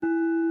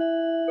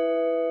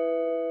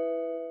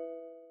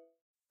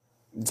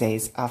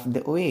Days of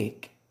the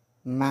week: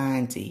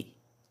 Monday,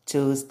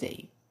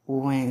 Tuesday,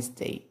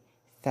 Wednesday,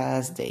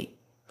 Thursday,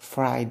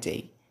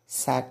 Friday,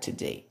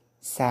 Saturday,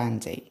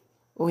 Sunday.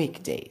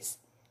 Weekdays: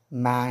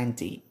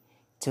 Monday,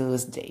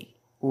 Tuesday,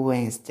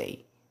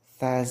 Wednesday,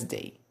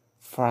 Thursday,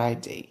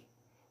 Friday.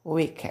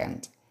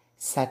 Weekend: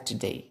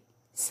 Saturday,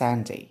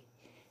 Sunday.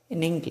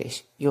 In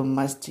English, you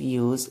must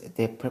use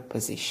the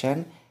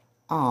preposition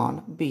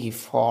on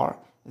before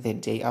the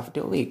day of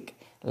the week,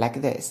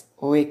 like this: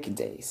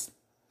 weekdays,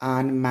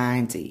 on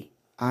Monday,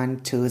 on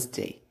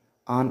Tuesday,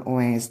 on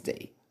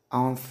Wednesday,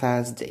 on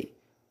Thursday,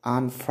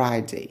 on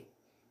Friday.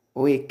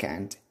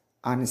 Weekend: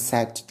 on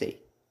Saturday,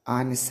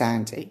 on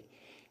Sunday.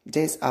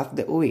 Days of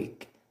the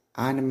week: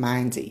 on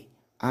Monday,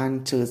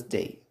 on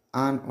Tuesday,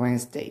 on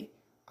Wednesday,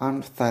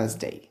 on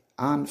Thursday,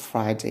 on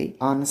Friday,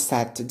 on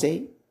Saturday,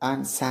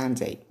 on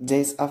Sunday.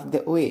 Days of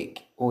the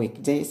week: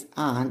 weekdays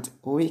and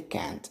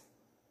weekend.